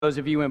Those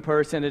of you in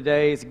person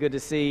today, it's good to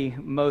see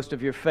most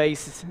of your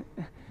faces.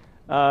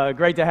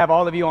 Great to have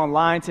all of you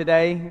online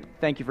today.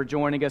 Thank you for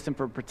joining us and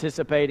for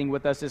participating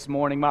with us this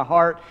morning. My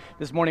heart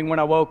this morning when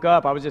I woke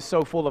up, I was just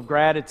so full of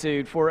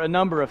gratitude for a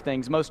number of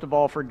things. Most of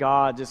all for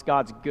God, just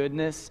God's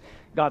goodness,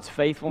 God's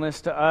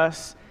faithfulness to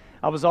us.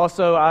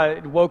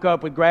 I woke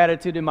up with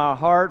gratitude in my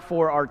heart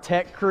for our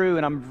tech crew,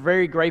 and I'm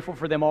very grateful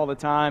for them all the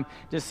time.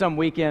 Just some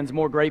weekends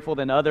more grateful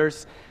than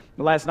others.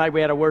 Last night we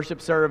had a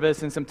worship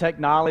service and some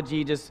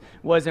technology just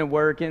wasn't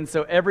working.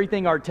 So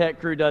everything our tech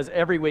crew does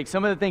every week,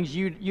 some of the things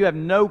you have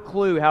no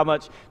clue how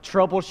much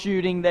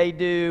troubleshooting they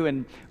do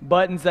and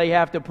buttons they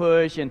have to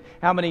push and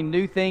how many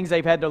new things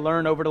they've had to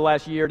learn over the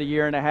last year to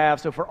year and a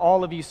half. So for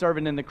all of you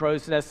serving in the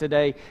Crow's Nest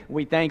today,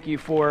 we thank you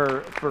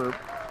for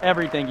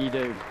everything you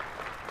do.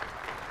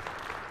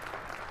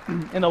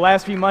 In the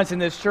last few months in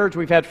this church,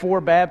 we've had 4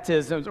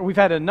 baptisms. We've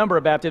had a number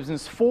of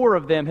baptisms. 4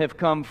 of them have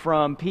come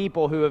from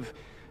people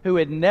who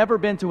had never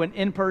been to an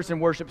in-person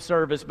worship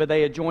service, but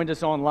they had joined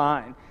us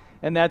online.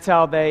 And that's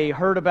how they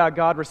heard about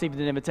God, received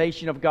an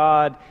invitation of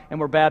God, and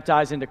were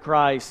baptized into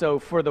Christ. So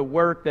for the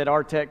work that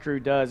our tech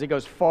crew does, it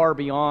goes far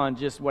beyond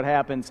just what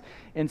happens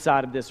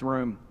inside of this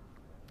room.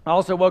 I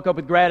also woke up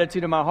with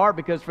gratitude in my heart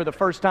because for the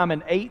first time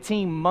in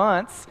 18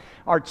 months,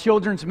 our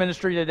children's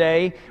ministry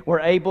today were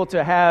able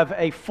to have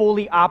a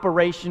fully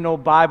operational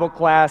Bible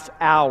class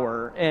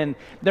hour. And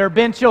there have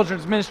been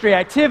children's ministry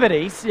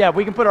activities. Yeah,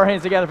 we can put our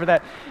hands together for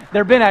that.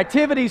 There have been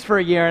activities for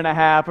a year and a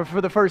half, but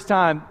for the first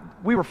time,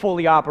 we were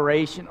fully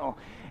operational.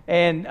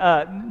 And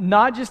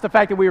not just the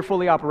fact that we were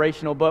fully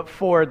operational, but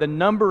for the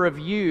number of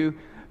you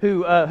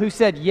who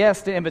said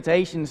yes to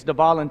invitations to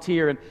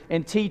volunteer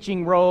in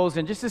teaching roles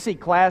and just to see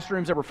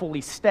classrooms that were fully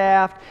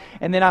staffed.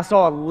 And then I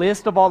saw a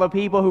list of all the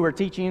people who were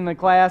teaching in the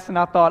class, and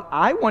I thought,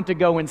 I want to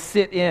go and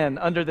sit in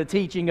under the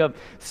teaching of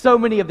so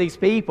many of these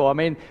people. I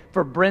mean,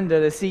 for Brenda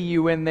to see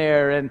you in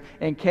there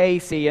and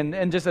Casey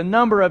and just a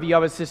number of you, I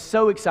was just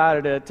so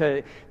excited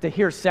to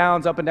hear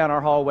sounds up and down our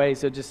hallway.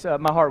 So just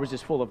my heart was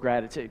just full of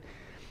gratitude.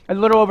 A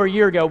little over a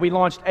year ago, we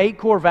launched 8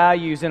 core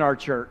values in our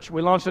church.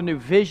 We launched a new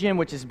vision,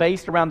 which is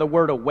based around the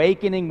word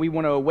awakening. We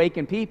want to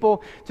awaken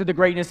people to the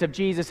greatness of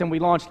Jesus, and we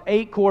launched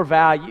 8 core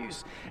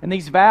values. And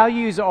these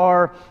values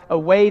are a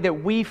way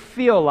that we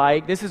feel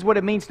like this is what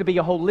it means to be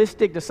a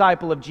holistic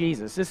disciple of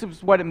Jesus. This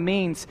is what it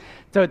means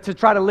to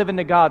try to live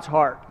into God's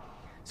heart.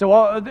 So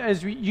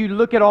as you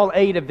look at all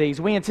 8 of these,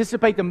 we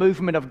anticipate the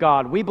movement of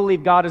God. We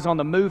believe God is on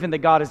the move and that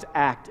God is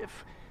active.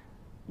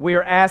 We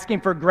are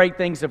asking for great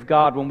things of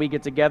God when we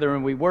get together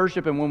and we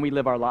worship and when we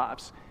live our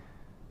lives.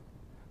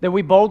 That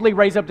we boldly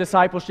raise up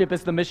discipleship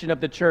as the mission of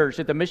the church.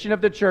 That the mission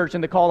of the church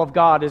and the call of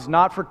God is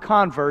not for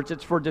converts,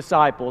 it's for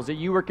disciples. That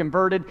you were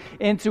converted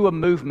into a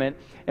movement,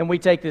 and we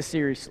take this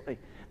seriously.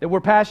 That we're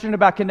passionate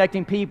about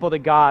connecting people to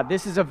God.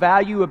 This is a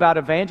value about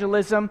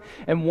evangelism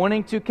and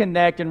wanting to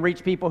connect and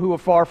reach people who are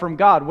far from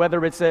God.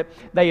 Whether it's that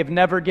they have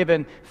never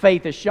given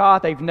faith a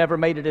shot, they've never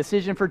made a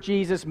decision for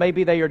Jesus,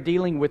 maybe they are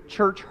dealing with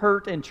church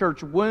hurt and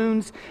church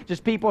wounds,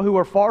 just people who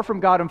are far from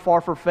God and far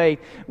from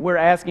faith. We're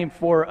asking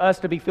for us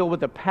to be filled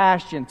with a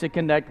passion to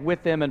connect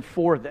with them and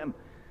for them.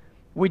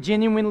 We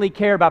genuinely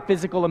care about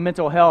physical and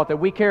mental health, that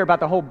we care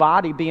about the whole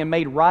body being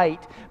made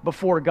right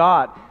before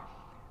God.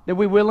 That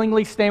we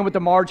willingly stand with the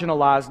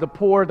marginalized, the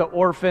poor, the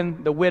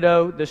orphan, the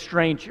widow, the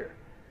stranger.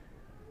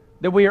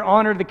 That we are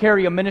honored to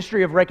carry a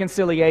ministry of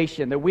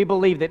reconciliation. That we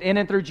believe that in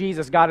and through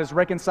Jesus, God is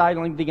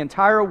reconciling the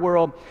entire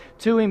world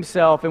to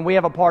Himself, and we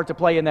have a part to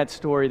play in that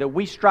story. That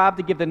we strive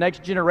to give the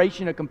next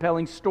generation a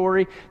compelling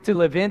story to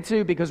live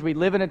into, because we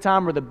live in a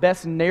time where the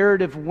best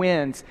narrative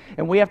wins.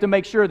 And we have to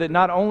make sure that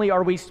not only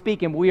are we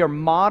speaking, we are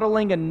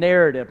modeling a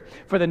narrative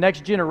for the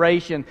next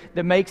generation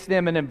that makes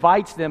them and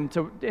invites them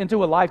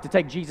into a life to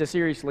take Jesus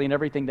seriously in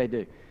everything they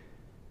do.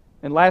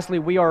 And lastly,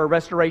 we are a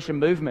restoration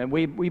movement.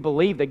 We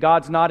believe that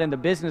God's not in the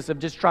business of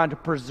just trying to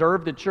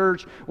preserve the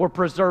church or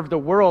preserve the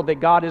world, that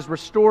God is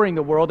restoring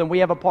the world, and we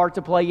have a part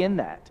to play in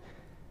that.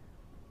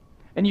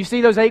 And you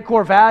see those 8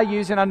 core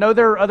values, and I know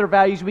there are other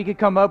values we could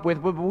come up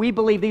with, but we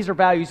believe these are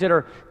values that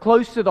are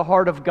close to the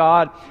heart of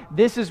God.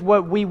 This is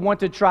what we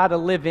want to try to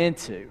live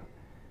into.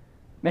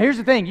 Now, here's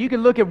the thing. You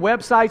can look at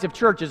websites of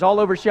churches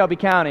all over Shelby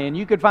County, and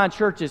you could find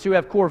churches who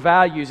have core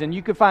values, and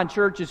you could find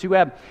churches who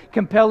have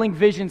compelling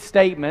vision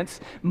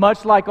statements,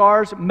 much like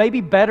ours, maybe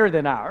better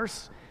than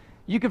ours.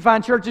 You could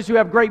find churches who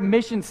have great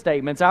mission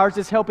statements. Ours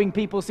is helping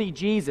people see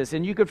Jesus.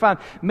 And you could find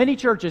many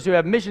churches who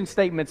have mission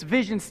statements,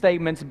 vision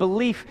statements,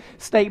 belief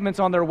statements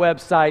on their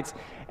websites.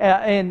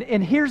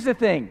 And here's the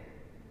thing,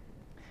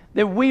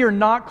 that we are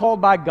not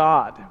called by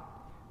God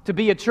to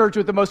be a church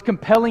with the most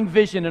compelling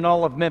vision in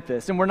all of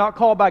Memphis. And we're not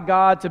called by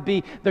God to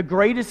be the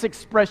greatest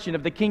expression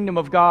of the kingdom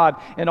of God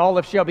in all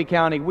of Shelby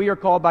County. We are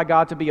called by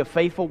God to be a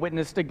faithful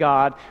witness to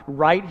God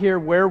right here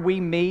where we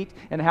meet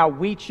and how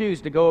we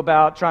choose to go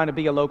about trying to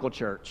be a local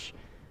church.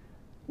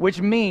 Which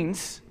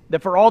means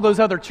That for all those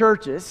other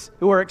churches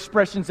who are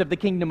expressions of the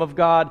kingdom of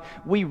God,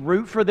 we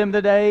root for them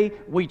today,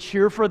 we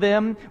cheer for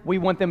them, we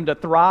want them to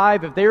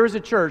thrive. If there is a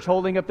church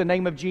holding up the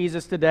name of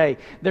Jesus today,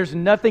 there's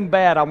nothing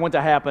bad I want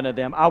to happen to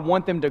them. I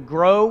want them to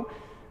grow.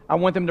 I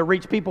want them to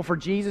reach people for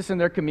Jesus in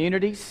their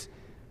communities.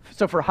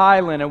 So for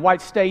Highland and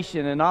White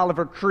Station and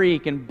Oliver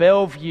Creek and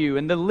Bellevue,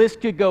 and the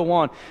list could go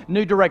on,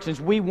 New Directions,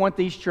 we want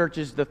these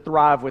churches to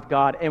thrive with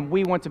God, and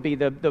we want to be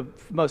the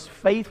most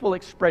faithful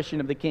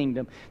expression of the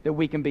kingdom that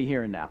we can be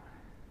here and now.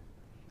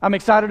 I'm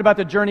excited about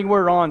the journey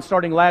we're on,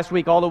 starting last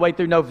week all the way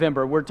through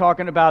November. We're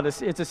talking about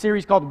this. It's a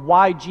series called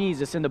Why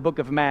Jesus in the book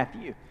of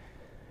Matthew.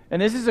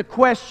 And this is a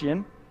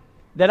question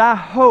that I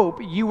hope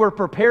you were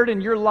prepared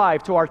in your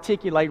life to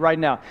articulate right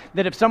now.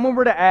 That if someone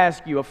were to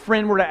ask you, a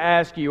friend were to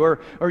ask you,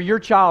 or your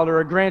child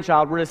or a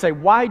grandchild were to say,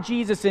 why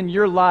Jesus in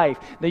your life,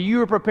 that you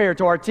were prepared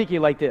to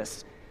articulate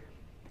this.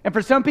 And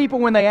for some people,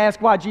 when they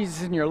ask why Jesus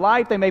is in your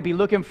life, they may be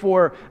looking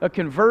for a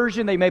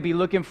conversion. They may be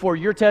looking for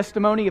your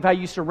testimony of how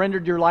you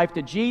surrendered your life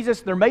to Jesus.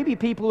 There may be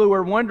people who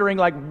are wondering,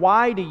 like,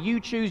 why do you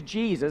choose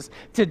Jesus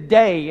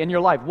today in your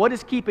life? What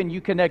is keeping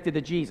you connected to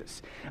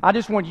Jesus? I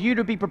just want you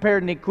to be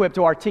prepared and equipped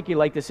to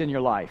articulate this in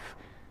your life.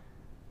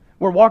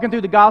 We're walking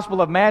through the Gospel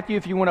of Matthew.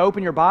 If you want to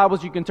open your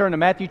Bibles, you can turn to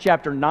Matthew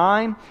chapter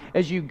 9.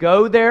 As you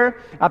go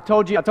there, I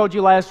told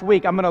you last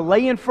week, I'm going to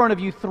lay in front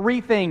of you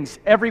 3 things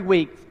every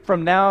week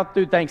from now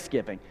through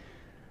Thanksgiving.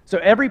 So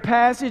every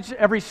passage,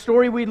 every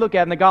story we look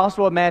at in the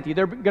Gospel of Matthew,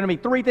 there are going to be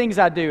 3 things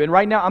I do. And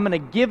right now, I'm going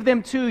to give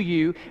them to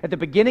you at the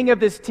beginning of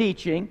this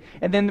teaching.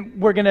 And then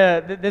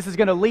this is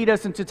going to lead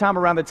us into time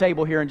around the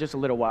table here in just a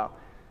little while.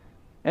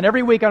 And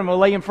every week, I'm going to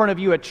lay in front of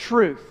you a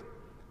truth.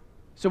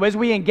 So as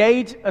we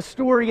engage a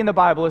story in the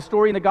Bible, a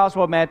story in the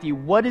Gospel of Matthew,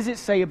 what does it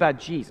say about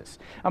Jesus?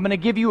 I'm going to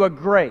give you a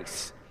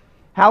grace.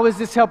 How is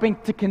this helping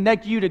to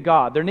connect you to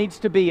God? There needs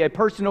to be a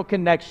personal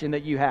connection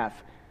that you have.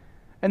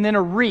 And then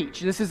a reach.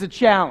 This is a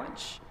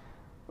challenge.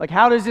 Like,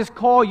 how does this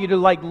call you to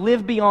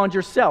live beyond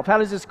yourself? How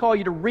does this call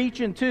you to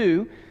reach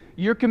into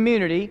your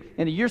community,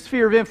 into your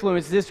sphere of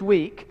influence this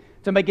week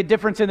to make a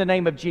difference in the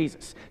name of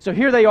Jesus? So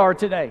here they are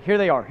today. Here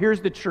they are.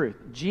 Here's the truth.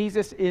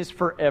 Jesus is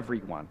for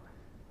everyone,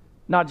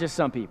 not just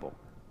some people.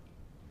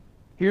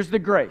 Here's the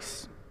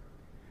grace.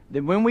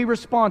 That when we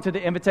respond to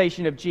the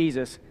invitation of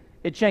Jesus,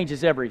 it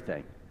changes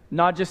everything.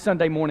 Not just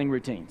Sunday morning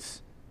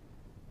routines.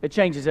 It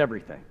changes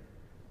everything.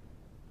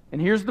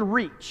 And here's the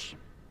reach.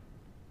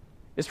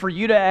 It's for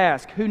you to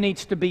ask, who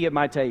needs to be at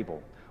my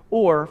table?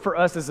 Or for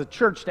us as a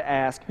church to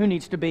ask, who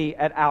needs to be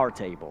at our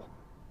table?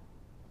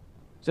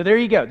 So there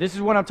you go. This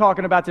is what I'm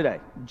talking about today.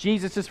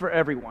 Jesus is for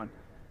everyone.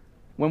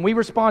 When we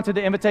respond to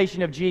the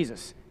invitation of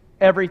Jesus,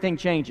 everything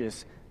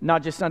changes,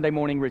 not just Sunday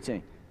morning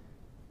routine.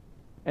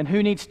 And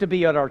who needs to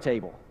be at our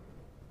table?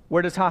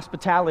 Where does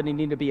hospitality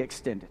need to be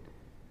extended?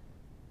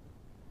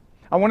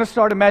 I want to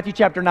start in Matthew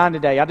chapter 9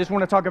 today. I just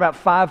want to talk about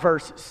 5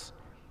 verses.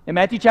 In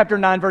Matthew chapter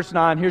 9, verse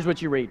 9, here's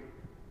what you read.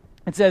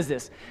 It says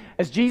this: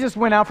 As Jesus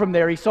went out from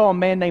there, he saw a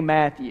man named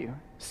Matthew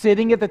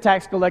sitting at the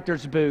tax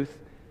collector's booth.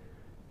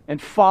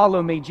 And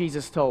follow me,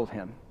 Jesus told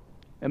him.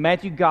 And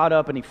Matthew got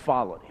up and he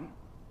followed him.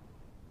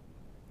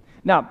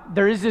 Now,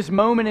 there is this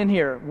moment in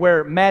here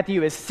where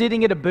Matthew is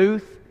sitting at a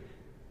booth,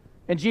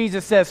 and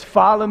Jesus says,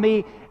 follow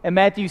me, and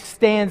Matthew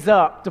stands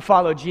up to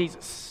follow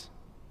Jesus.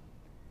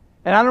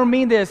 And I don't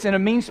mean this in a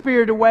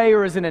mean-spirited way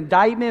or as an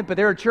indictment, but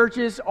there are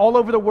churches all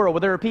over the world where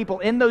there are people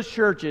in those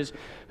churches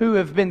who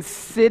have been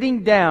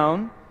sitting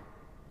down,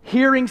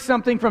 hearing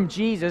something from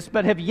Jesus,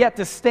 but have yet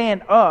to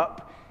stand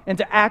up and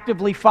to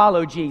actively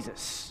follow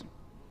Jesus.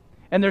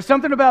 And there's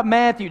something about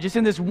Matthew, just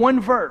in this one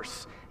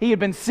verse. He had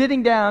been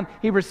sitting down,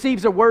 he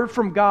receives a word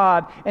from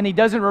God, and he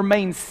doesn't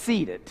remain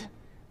seated.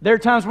 There are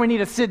times we need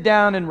to sit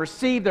down and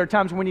receive. There are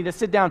times we need to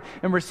sit down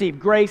and receive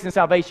grace and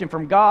salvation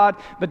from God.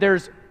 But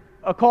there's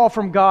a call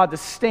from God to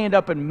stand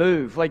up and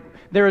move. Like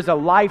there is a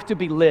life to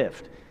be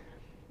lived.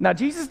 Now,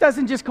 Jesus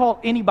doesn't just call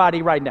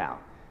anybody right now.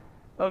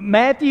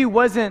 Matthew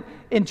wasn't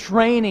in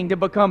training to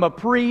become a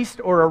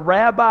priest or a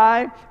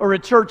rabbi or a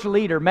church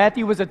leader.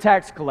 Matthew was a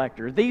tax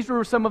collector. These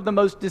were some of the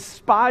most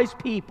despised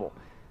people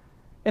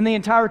in the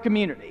entire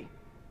community.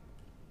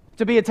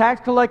 To be a tax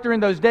collector in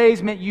those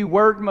days meant you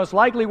most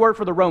likely worked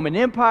for the Roman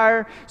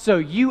Empire, so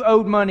you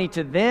owed money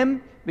to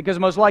them because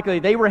most likely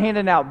they were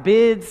handing out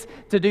bids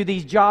to do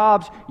these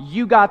jobs.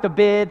 You got the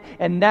bid,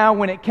 and now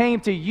when it came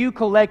to you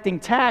collecting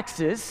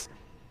taxes,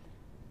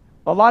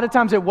 a lot of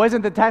times it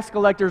wasn't that tax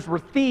collectors were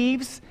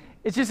thieves,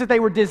 it's just that they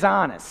were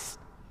dishonest.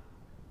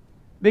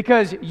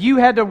 Because you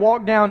had to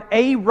walk down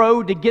a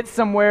road to get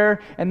somewhere,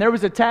 and there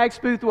was a tax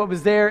booth what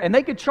was there, and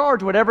they could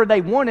charge whatever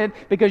they wanted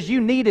because you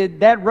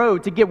needed that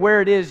road to get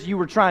where it is you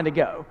were trying to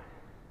go.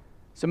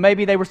 So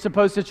maybe they were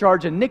supposed to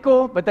charge a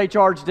nickel, but they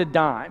charged a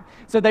dime.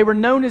 So they were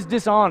known as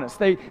dishonest.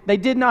 They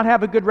did not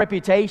have a good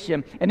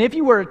reputation. And if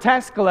you were a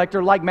tax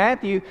collector like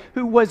Matthew,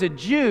 who was a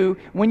Jew,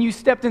 when you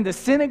stepped into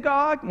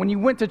synagogue, when you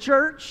went to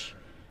church,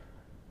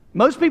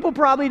 most people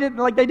probably didn't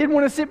want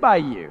to sit by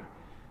you.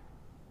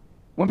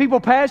 When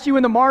people passed you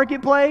in the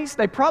marketplace,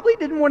 they probably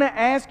didn't want to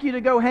ask you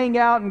to go hang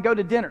out and go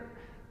to dinner.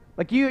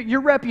 Like your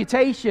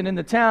reputation in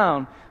the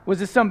town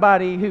was as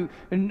somebody who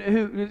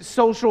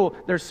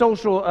their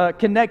social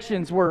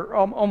connections were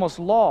almost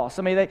lost.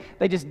 I mean,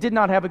 they just did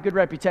not have a good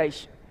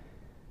reputation.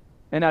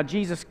 And now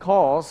Jesus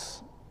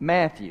calls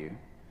Matthew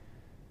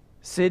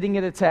sitting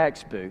at a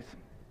tax booth.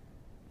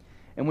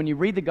 And when you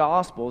read the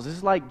Gospels,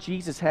 it's like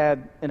Jesus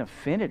had an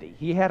affinity.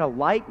 He had a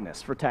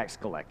likeness for tax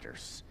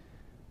collectors.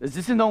 This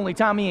isn't the only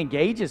time he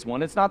engages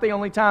one. It's not the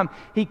only time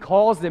he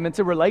calls them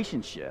into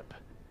relationship.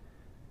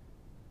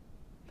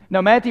 Now,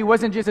 Matthew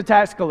wasn't just a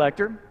tax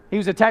collector. He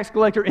was a tax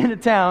collector in a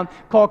town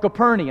called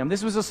Capernaum.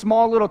 This was a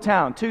small little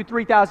town,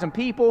 3,000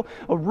 people,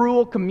 a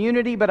rural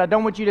community, but I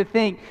don't want you to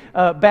think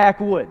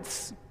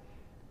backwoods,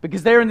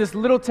 because they're in this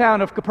little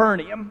town of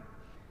Capernaum.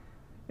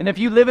 And if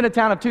you live in a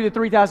town of 2,000 to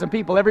 3,000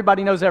 people,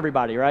 everybody knows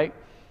everybody, right?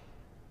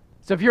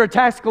 So if you're a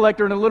tax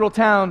collector in a little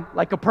town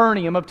like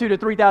Capernaum of 2,000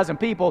 to 3,000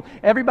 people,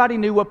 everybody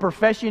knew what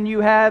profession you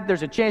had.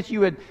 There's a chance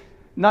you had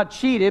not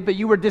cheated, but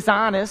you were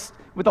dishonest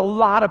with a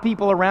lot of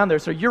people around there.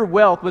 So your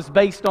wealth was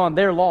based on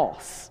their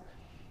loss.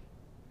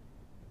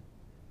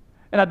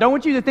 And I don't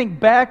want you to think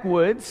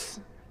backwoods,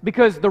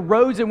 because the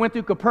roads that went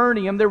through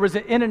Capernaum, there was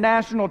an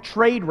international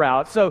trade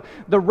route. So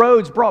the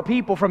roads brought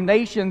people from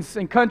nations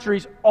and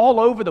countries all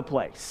over the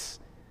place.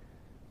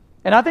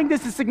 And I think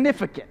this is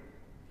significant,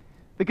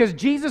 because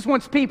Jesus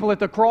wants people at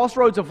the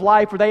crossroads of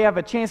life where they have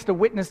a chance to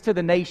witness to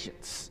the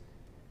nations.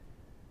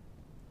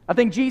 I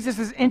think Jesus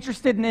is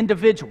interested in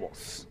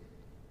individuals.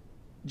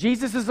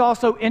 Jesus is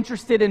also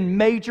interested in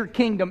major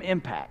kingdom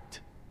impact.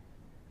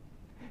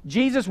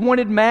 Jesus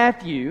wanted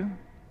Matthew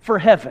for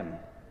heaven.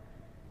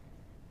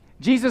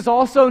 Jesus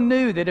also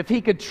knew that if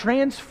he could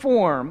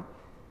transform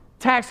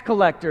tax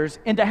collectors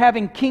into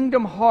having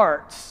kingdom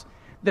hearts,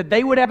 that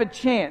they would have a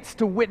chance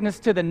to witness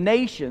to the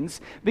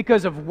nations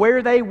because of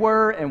where they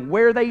were and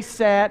where they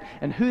sat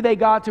and who they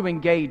got to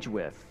engage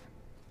with.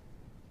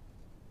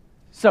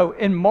 So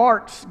in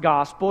Mark's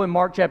gospel, in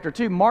Mark chapter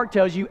 2, Mark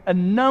tells you a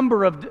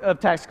number of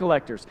tax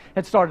collectors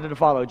had started to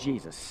follow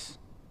Jesus.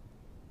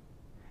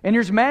 And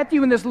here's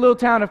Matthew in this little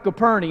town of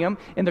Capernaum,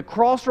 in the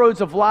crossroads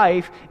of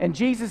life, and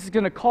Jesus is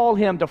going to call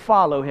him to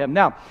follow him.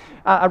 Now,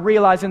 I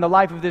realize in the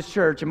life of this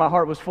church, and my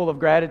heart was full of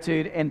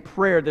gratitude and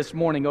prayer this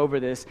morning over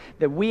this,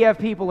 that we have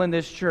people in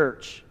this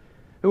church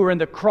who are in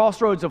the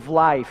crossroads of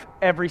life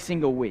every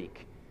single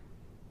week.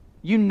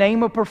 You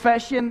name a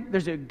profession,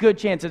 there's a good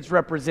chance it's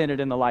represented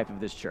in the life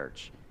of this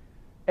church.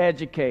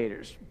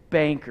 Educators,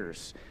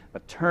 bankers,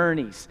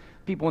 attorneys,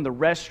 people in the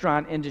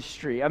restaurant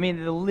industry. I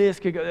mean, the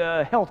list could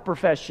go, health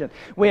profession.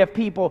 We have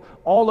people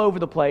all over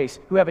the place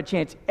who have a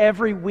chance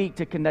every week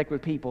to connect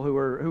with people who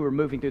are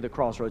moving through the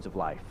crossroads of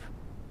life.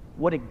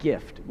 What a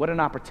gift. What an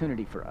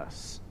opportunity for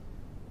us.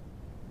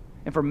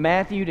 And for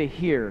Matthew to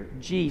hear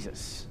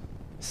Jesus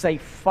say,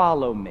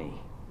 "Follow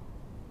me."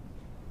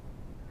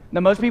 Now,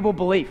 most people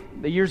believe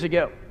that years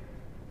ago,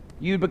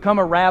 you'd become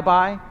a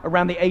rabbi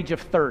around the age of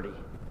 30.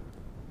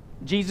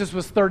 Jesus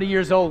was 30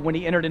 years old when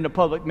he entered into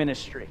public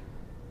ministry.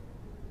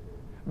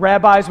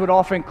 Rabbis would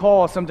often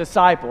call some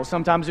disciples,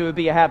 sometimes it would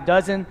be a half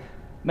dozen,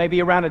 maybe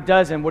around a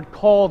dozen, would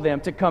call them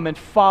to come and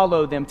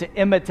follow them, to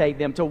imitate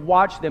them, to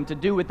watch them, to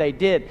do what they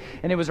did.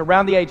 And it was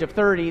around the age of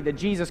 30 that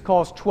Jesus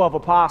calls 12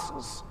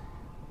 apostles.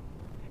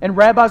 And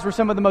rabbis were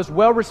some of the most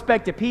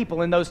well-respected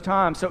people in those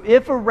times. So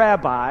if a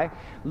rabbi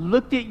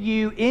looked at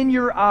you in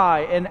your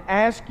eye and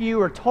asked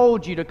you or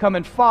told you to come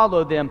and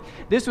follow them,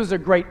 this was a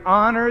great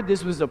honor,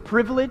 this was a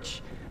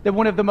privilege, that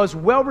one of the most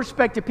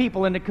well-respected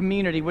people in the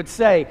community would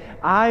say,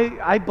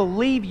 I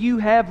believe you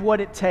have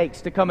what it takes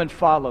to come and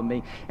follow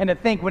me. And to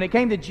think, when it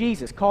came to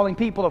Jesus calling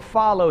people to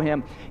follow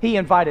him, he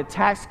invited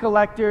tax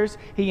collectors,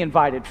 he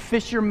invited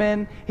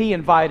fishermen, he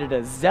invited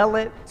a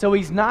zealot. So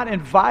he's not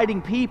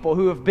inviting people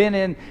who have been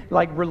in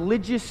like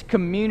religious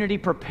community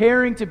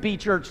preparing to be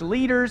church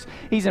leaders.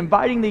 He's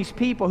inviting these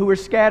people who are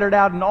scattered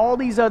out in all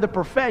these other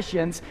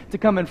professions to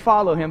come and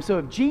follow him. So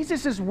if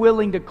Jesus is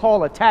willing to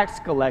call a tax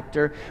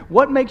collector,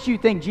 what makes you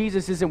think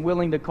Jesus isn't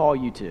willing to call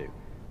you to?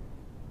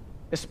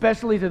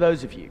 Especially to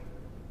those of you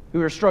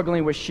who are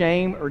struggling with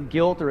shame or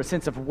guilt or a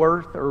sense of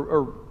worth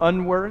or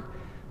unworth,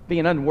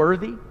 being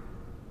unworthy.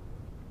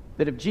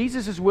 That if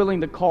Jesus is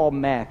willing to call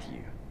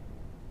Matthew,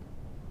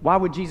 why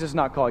would Jesus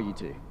not call you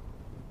to?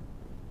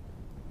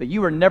 That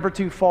you are never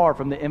too far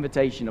from the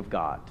invitation of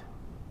God.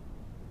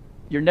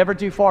 You're never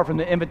too far from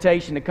the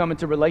invitation to come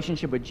into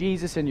relationship with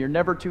Jesus, and you're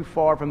never too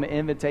far from the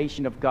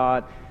invitation of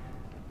God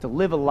to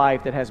live a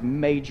life that has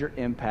major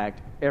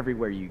impact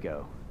everywhere you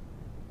go.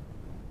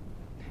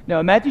 Now,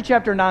 in Matthew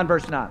chapter 9,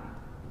 verse 9,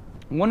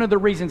 one of the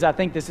reasons I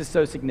think this is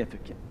so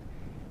significant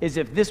is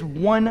if this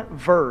one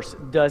verse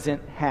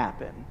doesn't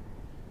happen,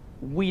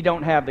 we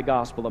don't have the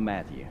Gospel of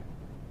Matthew.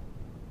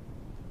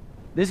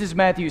 This is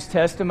Matthew's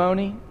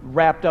testimony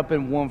wrapped up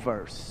in one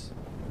verse.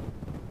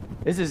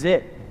 This is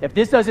it. If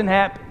this doesn't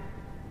happen,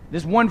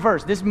 this one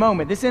verse, this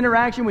moment, this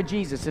interaction with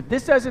Jesus, if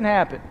this doesn't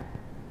happen,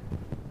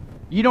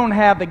 you don't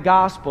have the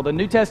gospel, the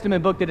New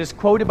Testament book that is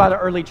quoted by the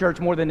early church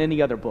more than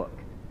any other book.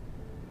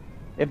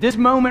 If this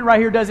moment right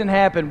here doesn't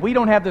happen, we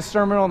don't have the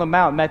Sermon on the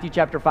Mount, Matthew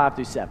chapter 5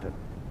 through 7.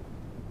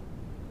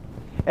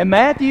 And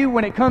Matthew,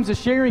 when it comes to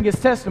sharing his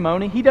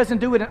testimony, he doesn't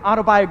do it in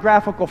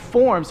autobiographical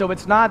form. So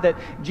it's not that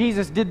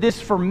Jesus did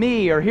this for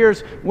me, or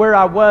here's where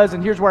I was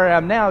and here's where I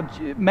am now.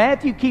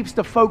 Matthew keeps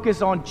the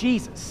focus on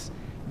Jesus.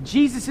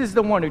 Jesus is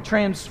the one who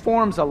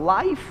transforms a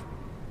life.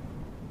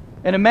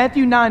 And in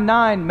Matthew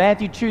 9:9,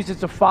 Matthew chooses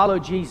to follow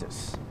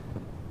Jesus.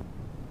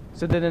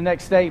 So then the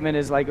next statement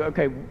is like,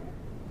 okay,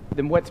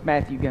 then what's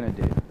Matthew going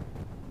to do?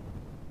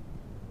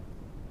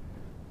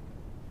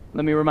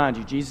 Let me remind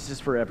you, Jesus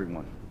is for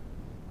everyone.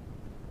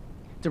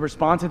 To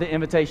respond to the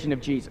invitation of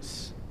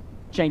Jesus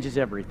changes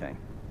everything.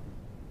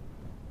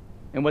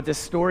 And what this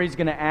story is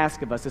going to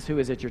ask of us is, who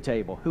is at your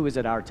table? Who is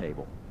at our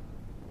table?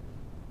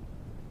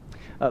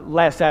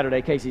 Last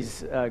Saturday,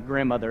 Casey's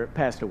grandmother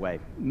passed away,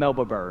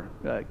 Melba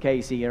Burr.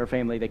 Casey and her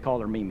family, they call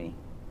her Mimi.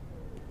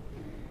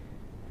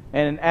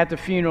 And at the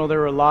funeral, there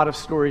were a lot of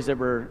stories that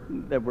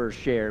were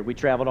shared. We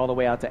traveled all the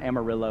way out to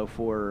Amarillo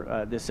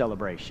for this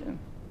celebration.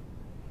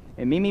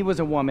 And Mimi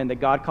was a woman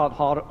that God caught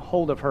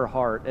hold of her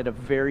heart at a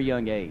very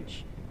young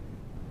age.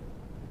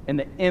 And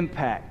the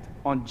impact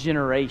on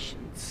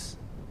generations.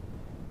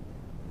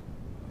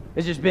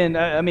 It's just been,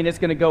 it's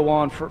going to go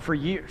on for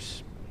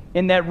years.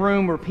 In that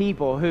room were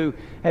people who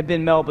had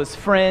been Melba's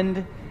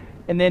friend.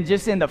 And then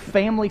just in the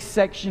family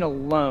section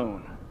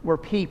alone were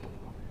people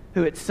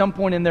who at some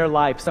point in their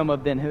life, some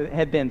of them who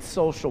had been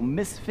social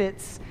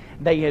misfits.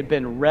 They had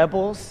been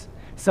rebels.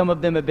 Some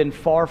of them had been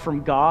far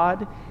from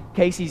God.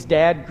 Casey's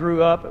dad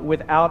grew up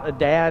without a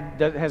dad,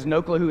 has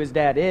no clue who his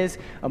dad is,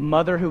 a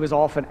mother who was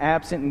often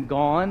absent and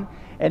gone.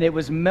 And it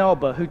was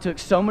Melba who took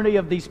so many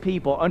of these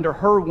people under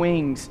her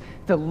wings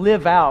to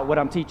live out what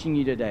I'm teaching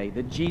you today,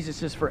 that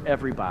Jesus is for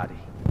everybody.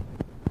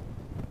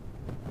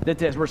 That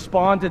to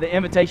respond to the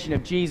invitation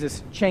of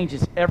Jesus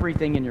changes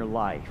everything in your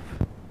life.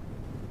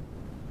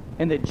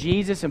 And that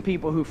Jesus and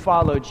people who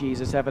follow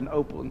Jesus have an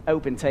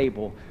open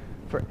table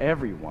for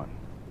everyone.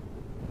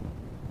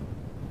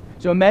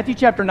 So in Matthew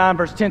chapter 9,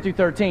 verse 10 through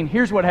 13,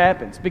 here's what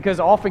happens. Because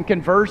often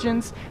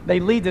conversions, they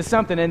lead to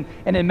something. And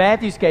in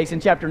Matthew's case, in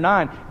chapter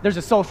 9, there's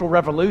a social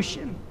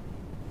revolution.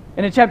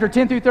 And in chapter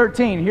 10 through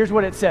 13, here's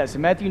what it says.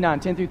 In Matthew 9,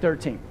 10 through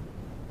 13.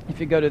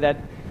 If you go to that,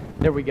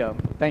 there we go.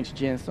 Thanks,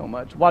 Jen, so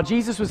much. While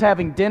Jesus was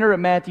having dinner at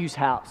Matthew's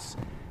house,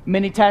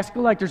 many tax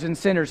collectors and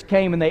sinners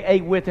came and they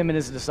ate with him and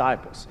his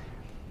disciples.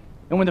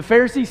 And when the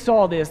Pharisees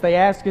saw this, they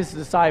asked his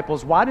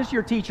disciples, "Why does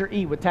your teacher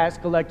eat with tax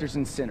collectors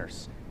and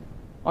sinners?"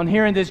 On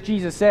hearing this,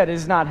 Jesus said, "It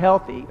is not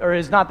healthy, or it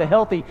is not the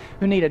healthy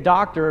who need a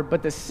doctor,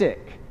 but the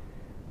sick.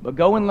 But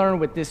go and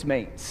learn what this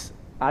means.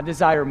 I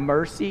desire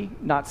mercy,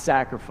 not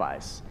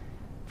sacrifice.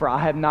 For I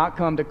have not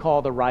come to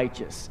call the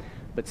righteous,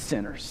 but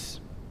sinners."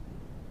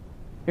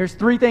 Here's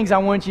three things I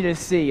want you to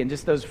see in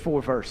just those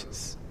 4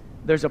 verses.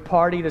 There's a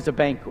party, there's a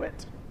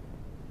banquet.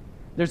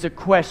 There's a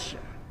question,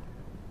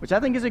 which I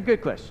think is a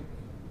good question.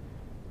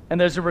 And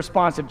there's a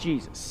response of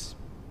Jesus.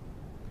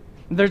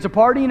 There's a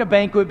party and a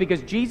banquet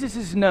because Jesus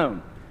is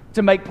known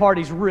to make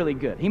parties really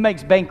good. He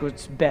makes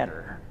banquets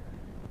better.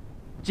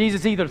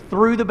 Jesus either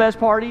threw the best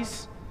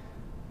parties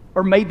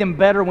or made them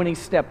better when he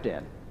stepped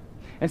in.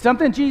 And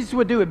something Jesus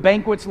would do at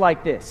banquets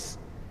like this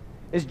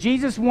is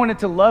Jesus wanted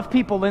to love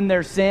people in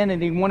their sin,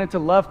 and he wanted to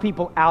love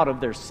people out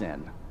of their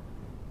sin.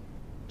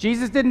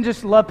 Jesus didn't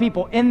just love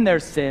people in their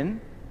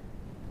sin.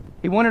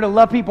 He wanted to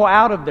love people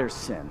out of their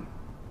sin.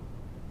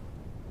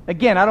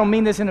 Again, I don't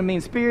mean this in a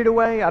mean-spirited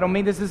way. I don't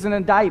mean this as an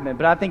indictment,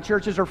 but I think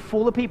churches are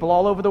full of people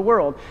all over the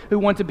world who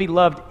want to be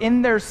loved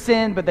in their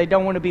sin, but they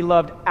don't want to be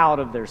loved out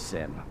of their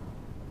sin.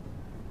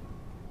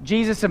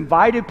 Jesus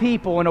invited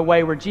people in a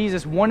way where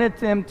Jesus wanted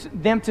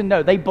them to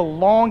know they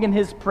belong in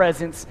his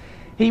presence.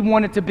 He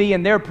wanted to be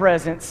in their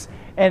presence,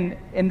 and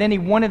then he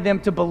wanted them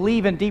to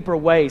believe in deeper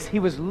ways. He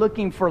was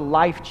looking for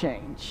life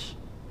change.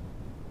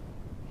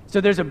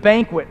 So there's a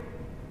banquet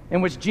in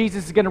which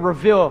Jesus is going to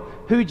reveal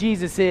who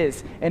Jesus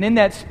is. And in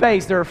that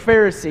space, there are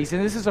Pharisees.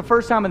 And this is the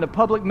first time in the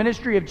public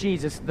ministry of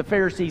Jesus the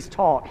Pharisees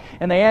taught.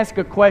 And they ask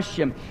a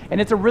question.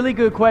 And it's a really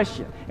good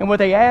question. And what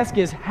they ask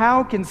is,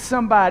 how can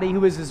somebody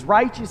who is as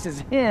righteous as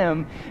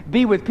him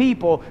be with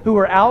people who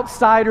are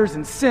outsiders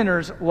and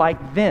sinners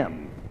like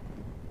them?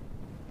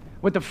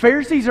 What the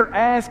Pharisees are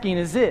asking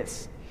is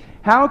this: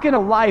 how can a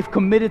life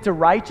committed to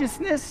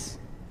righteousness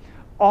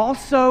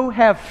also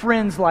have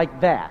friends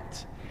like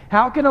that?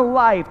 How can a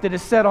life that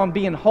is set on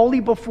being holy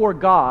before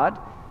God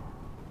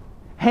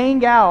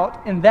hang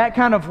out in that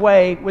kind of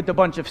way with a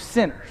bunch of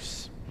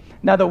sinners?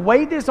 Now, the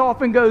way this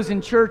often goes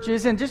in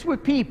churches and just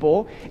with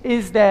people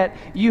is that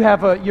you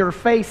have your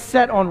face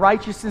set on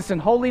righteousness and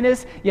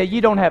holiness, yet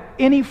you don't have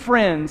any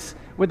friends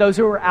with those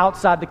who are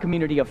outside the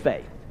community of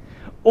faith.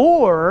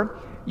 Or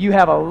you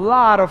have a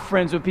lot of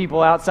friends with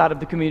people outside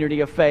of the community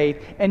of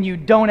faith, and you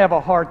don't have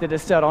a heart that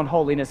is set on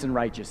holiness and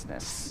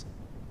righteousness.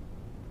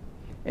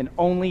 And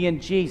only in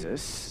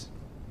Jesus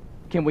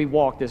can we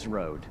walk this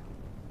road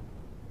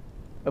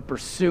of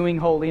pursuing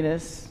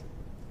holiness,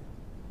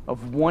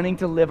 of wanting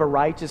to live a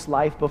righteous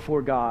life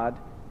before God,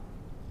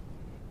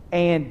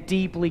 and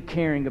deeply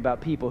caring about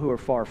people who are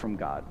far from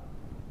God.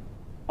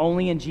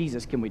 Only in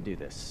Jesus can we do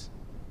this.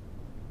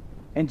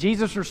 And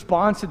Jesus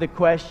responds to the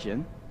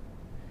question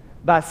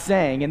by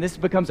saying, and this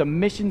becomes a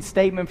mission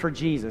statement for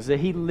Jesus, that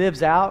he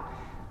lives out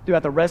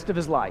throughout the rest of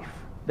his life,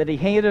 that he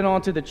handed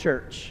on to the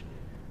church.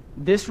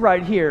 This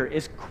right here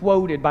is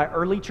quoted by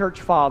early church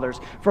fathers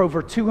for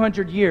over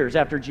 200 years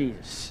after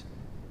Jesus.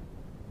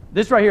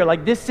 This right here,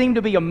 like this seemed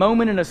to be a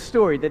moment in a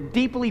story that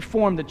deeply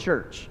formed the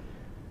church.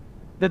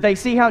 That they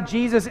see how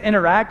Jesus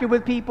interacted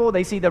with people,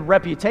 they see the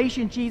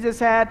reputation Jesus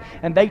had,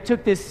 and they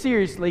took this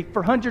seriously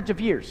for hundreds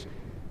of years.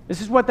 This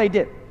is what they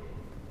did.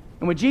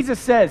 And what Jesus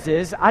says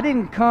is, I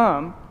didn't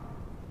come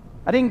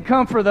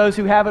for those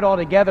who have it all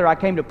together. I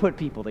came to put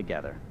people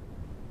together.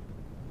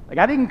 Like,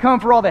 I didn't come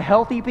for all the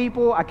healthy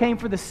people. I came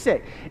for the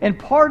sick. And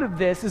part of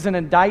this is an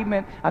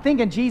indictment, I think,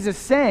 in Jesus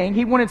saying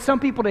he wanted some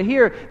people to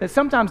hear that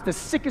sometimes the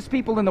sickest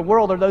people in the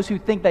world are those who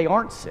think they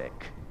aren't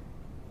sick.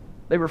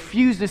 They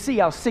refuse to see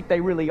how sick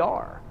they really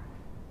are.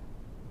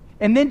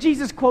 And then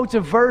Jesus quotes a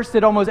verse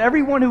that almost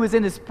everyone who was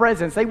in his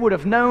presence, they would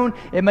have known.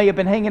 It may have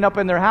been hanging up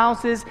in their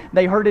houses.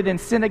 They heard it in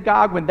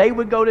synagogue when they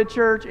would go to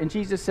church. And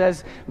Jesus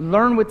says,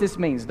 learn what this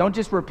means. Don't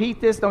just repeat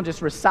this. Don't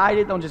just recite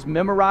it. Don't just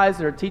memorize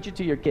it or teach it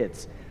to your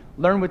kids.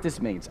 Learn what this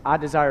means. I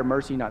desire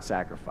mercy, not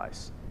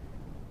sacrifice.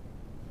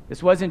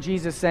 This wasn't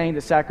Jesus saying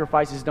that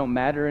sacrifices don't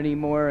matter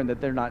anymore and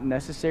that they're not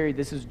necessary.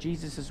 This is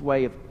Jesus'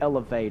 way of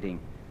elevating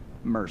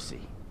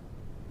mercy.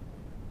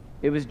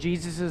 It was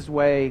Jesus'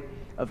 way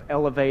of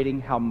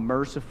elevating how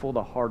merciful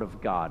the heart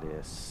of God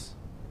is.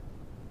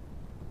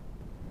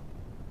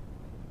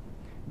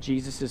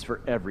 Jesus is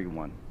for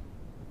everyone.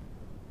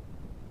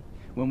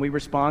 When we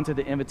respond to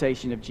the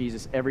invitation of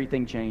Jesus,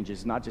 everything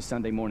changes, not just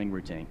Sunday morning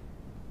routine.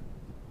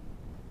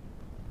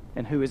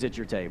 And who is at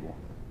your table?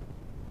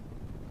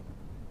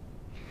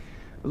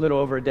 A little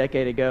over a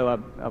decade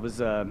ago, I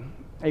was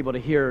able to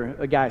hear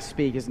a guy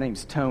speak. His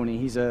name's Tony.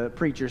 He's a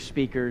preacher,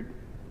 speaker,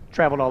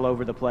 traveled all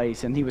over the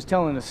place. And he was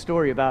telling a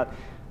story about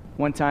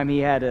one time he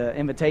had an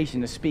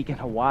invitation to speak in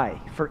Hawaii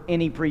for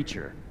any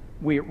preacher.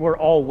 We're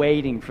all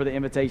waiting for the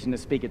invitation to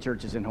speak at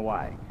churches in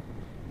Hawaii.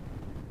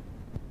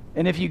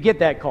 And if you get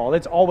that call,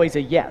 it's always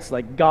a yes,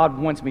 like God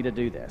wants me to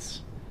do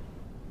this.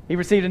 He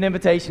received an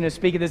invitation to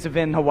speak at this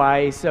event in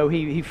Hawaii, so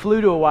he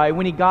flew to Hawaii.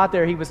 When he got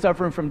there, he was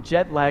suffering from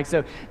jet lag,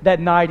 so that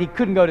night he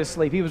couldn't go to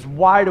sleep. He was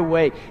wide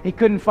awake. He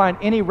couldn't find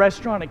any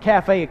restaurant, a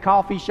cafe, a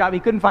coffee shop.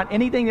 He couldn't find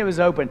anything that was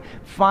open.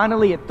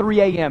 Finally, at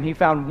 3 a.m., he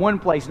found one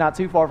place not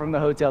too far from the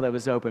hotel that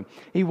was open.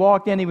 He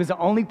walked in. He was the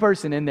only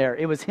person in there.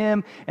 It was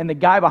him and the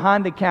guy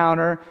behind the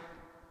counter,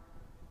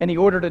 and he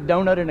ordered a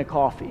donut and a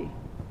coffee.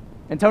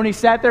 And Tony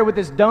sat there with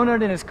his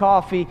donut and his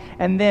coffee,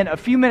 and then a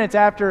few minutes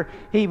after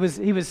he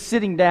was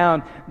sitting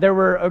down, there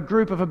were a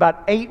group of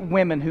about 8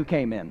 women who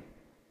came in.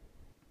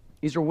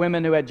 These were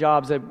women who had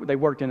jobs that they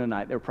worked in the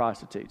night. They were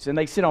prostitutes, and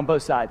they sit on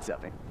both sides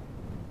of him.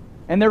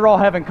 And they're all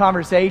having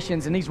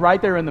conversations, and he's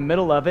right there in the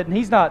middle of it, and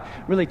he's not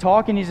really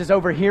talking. He's just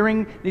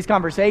overhearing these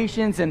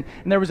conversations, and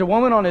there was a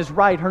woman on his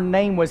right. Her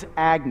name was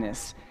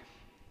Agnes.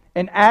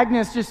 And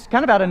Agnes just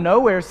kind of out of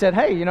nowhere said,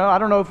 hey, I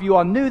don't know if you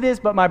all knew this,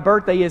 but my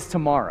birthday is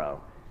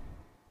tomorrow.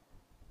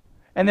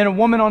 And then a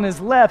woman on his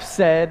left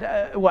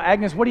said, well,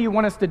 Agnes, what do you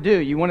want us to do?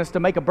 You want us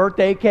to make a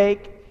birthday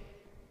cake?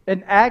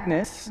 And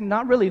Agnes,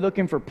 not really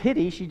looking for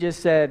pity, she just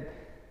said,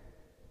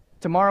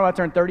 tomorrow I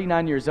turn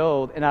 39 years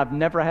old, and I've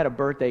never had a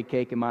birthday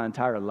cake in my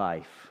entire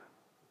life.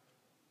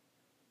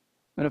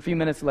 And a few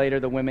minutes later,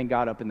 the women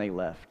got up and they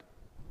left.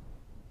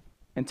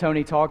 And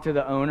Tony talked to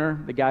the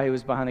owner, the guy who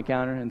was behind the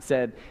counter, and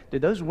said, do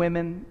those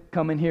women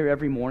come in here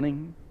every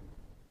morning?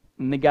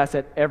 And the guy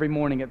said, every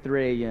morning at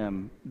 3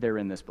 a.m., they're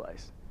in this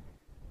place.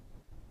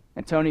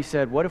 And Tony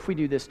said, what if we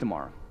do this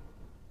tomorrow?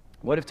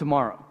 What if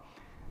tomorrow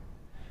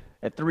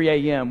at 3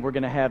 a.m. we're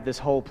going to have this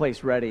whole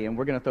place ready and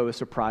we're going to throw a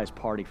surprise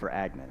party for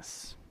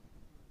Agnes?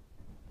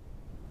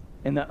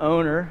 And the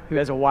owner, who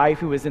has a wife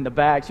who was in the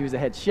back, she was the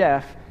head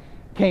chef,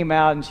 came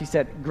out and she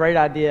said, great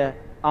idea,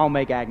 I'll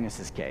make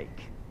Agnes's cake.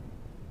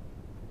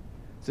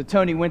 So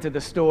Tony went to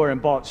the store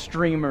and bought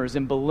streamers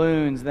and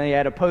balloons. They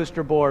had a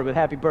poster board with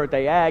Happy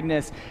Birthday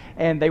Agnes,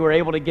 and they were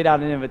able to get out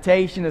an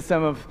invitation to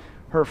some of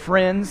her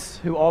friends,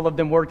 who all of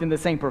them worked in the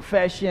same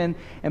profession,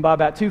 and by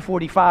about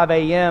 2:45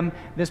 a.m.,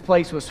 this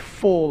place was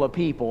full of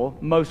people,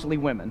 mostly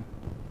women.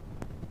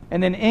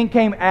 And then in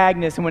came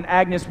Agnes, and when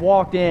Agnes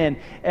walked in,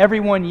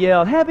 everyone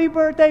yelled, Happy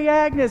Birthday,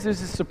 Agnes!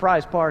 There's a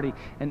surprise party,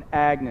 and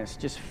Agnes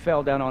just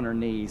fell down on her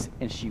knees,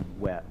 and she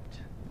wept.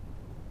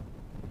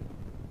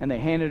 And they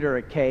handed her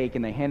a cake,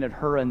 and they handed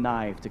her a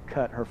knife to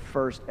cut her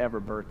first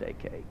ever birthday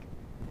cake.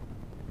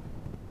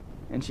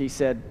 And she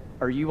said,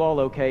 are you all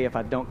okay if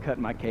I don't cut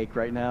my cake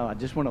right now? I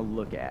just want to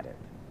look at it.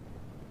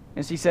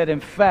 And she said, in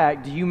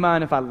fact, do you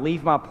mind if I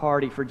leave my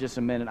party for just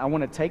a minute? I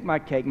want to take my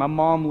cake. My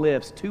mom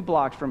lives 2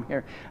 blocks from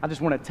here. I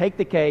just want to take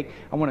the cake.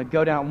 I want to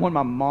go down. I want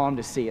my mom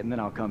to see it, and then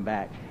I'll come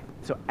back.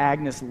 So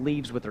Agnes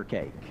leaves with her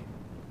cake.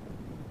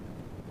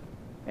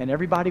 And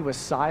everybody was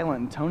silent,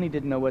 and Tony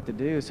didn't know what to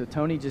do. So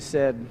Tony just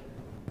said,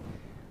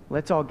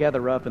 let's all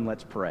gather up and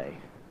let's pray.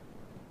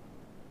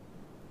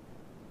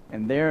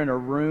 And there in a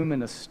room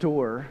in a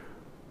store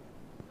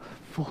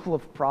full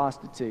of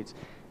prostitutes,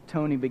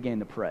 Tony began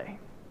to pray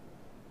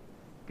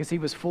because he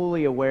was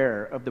fully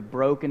aware of the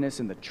brokenness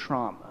and the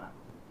trauma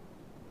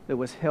that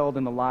was held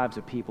in the lives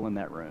of people in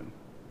that room.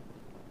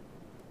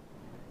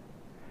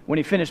 When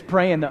he finished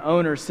praying, the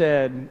owner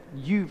said,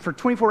 for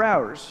 24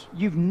 hours,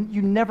 you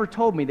never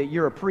told me that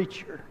you're a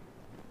preacher.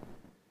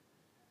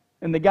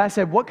 And the guy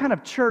said, what kind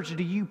of church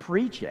do you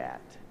preach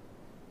at?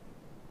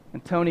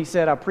 And Tony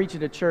said, I preach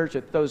at a church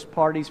that throws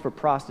parties for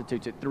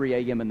prostitutes at 3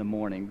 a.m. in the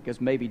morning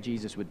because maybe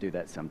Jesus would do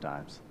that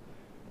sometimes.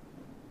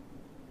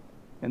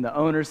 And the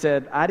owner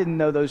said, I didn't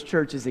know those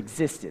churches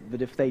existed,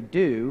 but if they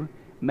do,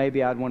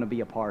 maybe I'd want to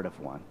be a part of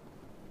one.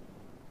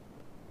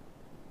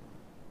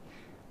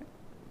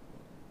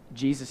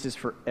 Jesus is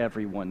for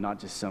everyone, not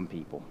just some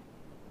people.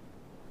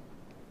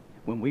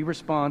 When we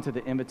respond to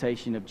the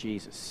invitation of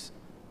Jesus,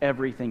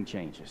 everything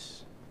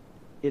changes.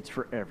 It's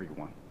for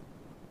everyone.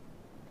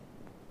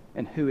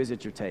 And who is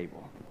at your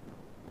table?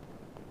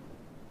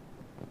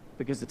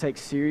 Because to take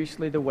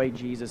seriously the way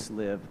Jesus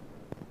lived,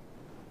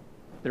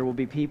 there will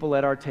be people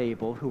at our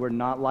table who are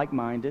not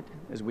like-minded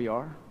as we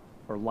are,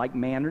 or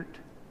like-mannered,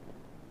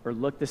 or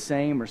look the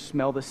same, or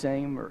smell the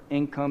same, or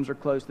incomes are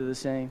close to the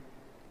same.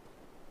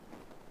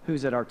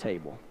 Who's at our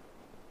table?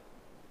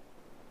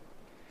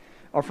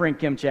 Our friend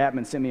Kim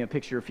Chapman sent me a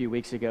picture a few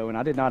weeks ago, and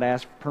I did not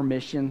ask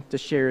permission to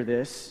share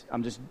this.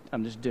 I'm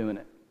just doing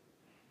it.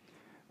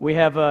 We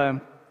had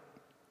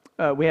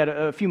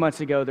a few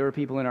months ago, there were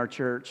people in our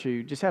church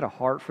who just had a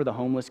heart for the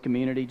homeless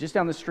community just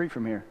down the street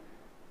from here.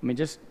 I mean,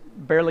 just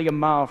barely a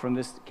mile from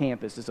this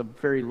campus. It's a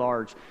very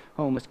large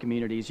homeless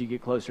community as you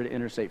get closer to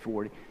Interstate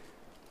 40.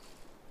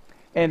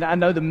 And I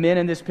know the men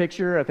in this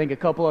picture, I think a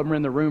couple of them are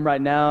in the room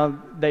right now,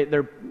 they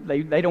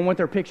don't want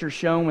their picture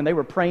shown. When they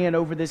were praying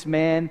over this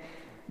man,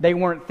 they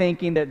weren't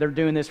thinking that they're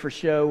doing this for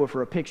show or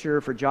for a picture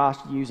or for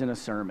Josh to use in a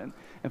sermon.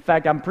 In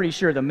fact, I'm pretty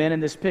sure the men in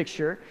this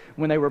picture,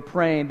 when they were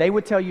praying, they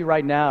would tell you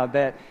right now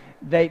that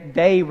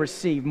they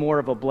received more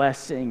of a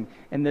blessing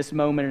in this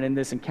moment and in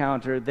this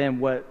encounter than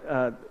what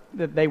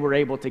that they were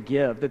able to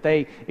give, that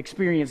they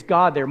experienced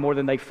God there more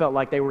than they felt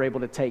like they were able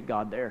to take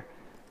God there.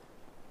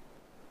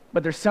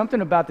 But there's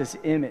something about this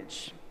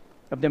image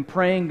of them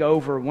praying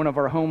over one of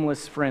our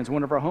homeless friends,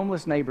 one of our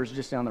homeless neighbors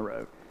just down the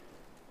road,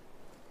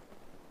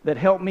 that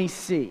helped me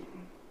see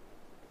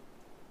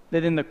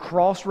that in the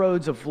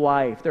crossroads of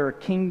life, there are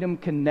kingdom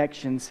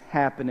connections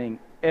happening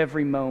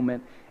every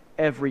moment,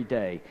 every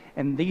day.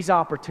 And these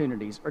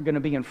opportunities are going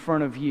to be in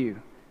front of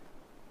you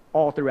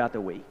all throughout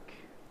the week.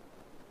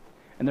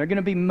 And there are going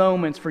to be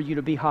moments for you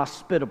to be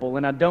hospitable.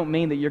 And I don't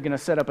mean that you're going to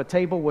set up a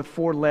table with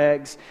 4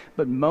 legs,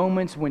 but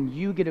moments when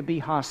you get to be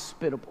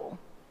hospitable.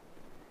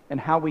 And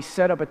how we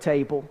set up a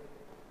table,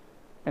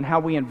 and how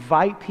we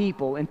invite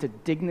people into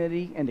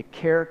dignity, into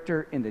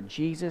character, into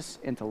Jesus,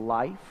 into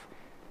life.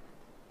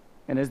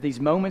 And as these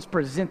moments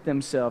present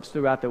themselves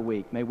throughout the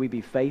week, may we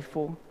be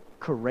faithful,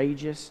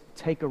 courageous,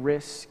 take a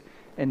risk,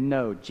 and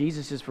know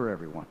Jesus is for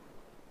everyone.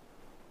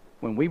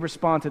 When we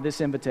respond to this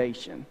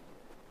invitation,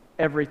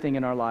 everything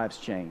in our lives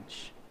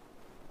change.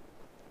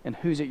 And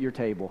who's at your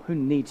table? Who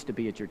needs to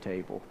be at your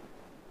table?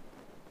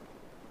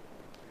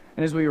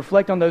 And as we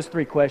reflect on those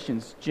 3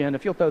 questions, Jen,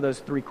 if you'll throw those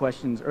 3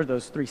 questions or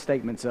those 3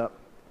 statements up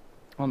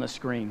on the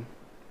screen,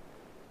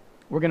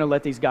 we're going to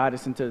let these guide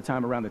us into the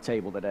time around the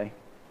table today.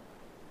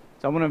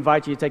 So I want to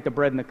invite you to take the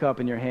bread and the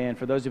cup in your hand.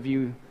 For those of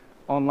you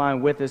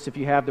online with us, if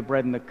you have the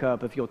bread and the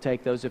cup, if you'll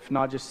take those. If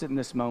not, just sit in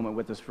this moment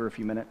with us for a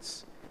few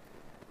minutes.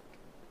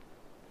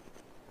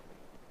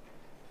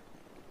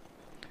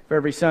 For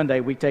every Sunday,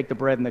 we take the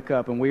bread and the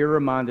cup, and we are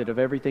reminded of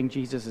everything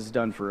Jesus has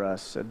done for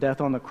us. A death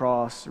on the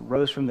cross,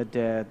 rose from the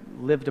dead,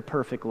 lived a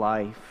perfect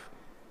life,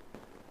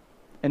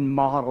 and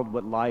modeled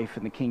what life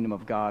in the kingdom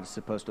of God is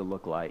supposed to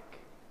look like.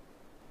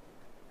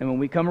 And when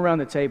we come around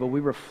the table,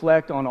 we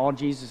reflect on all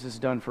Jesus has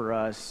done for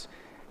us,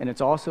 and it's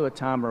also a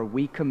time where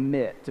we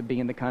commit to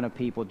being the kind of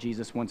people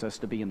Jesus wants us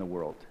to be in the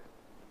world.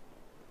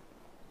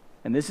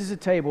 And this is a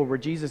table where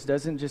Jesus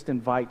doesn't just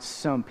invite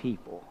some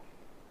people.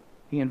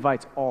 He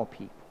invites all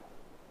people.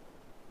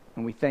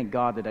 And we thank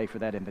God today for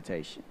that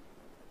invitation.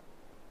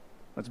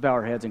 Let's bow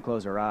our heads and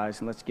close our eyes,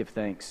 and let's give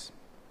thanks.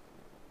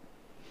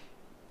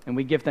 And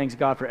we give thanks,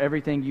 God, for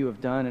everything you have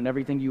done and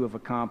everything you have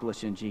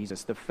accomplished in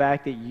Jesus. The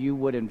fact that you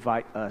would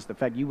invite us, the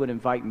fact you would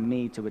invite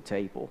me to a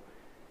table,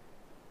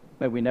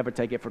 may we never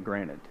take it for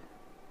granted.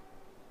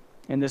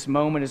 In this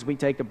moment, as we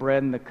take the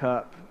bread and the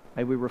cup,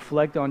 may we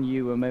reflect on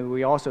you, and may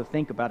we also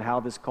think about how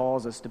this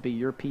calls us to be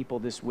your people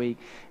this week.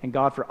 And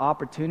God, for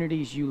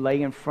opportunities you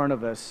lay in front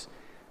of us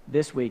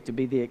this week to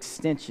be the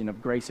extension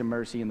of grace and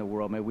mercy in the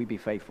world, may we be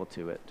faithful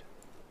to it.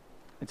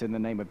 It's in the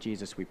name of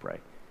Jesus we pray.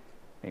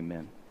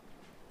 Amen.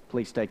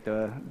 Please take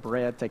the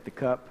bread, take the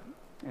cup,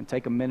 and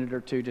take a minute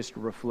or two just to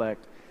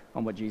reflect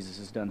on what Jesus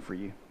has done for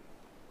you.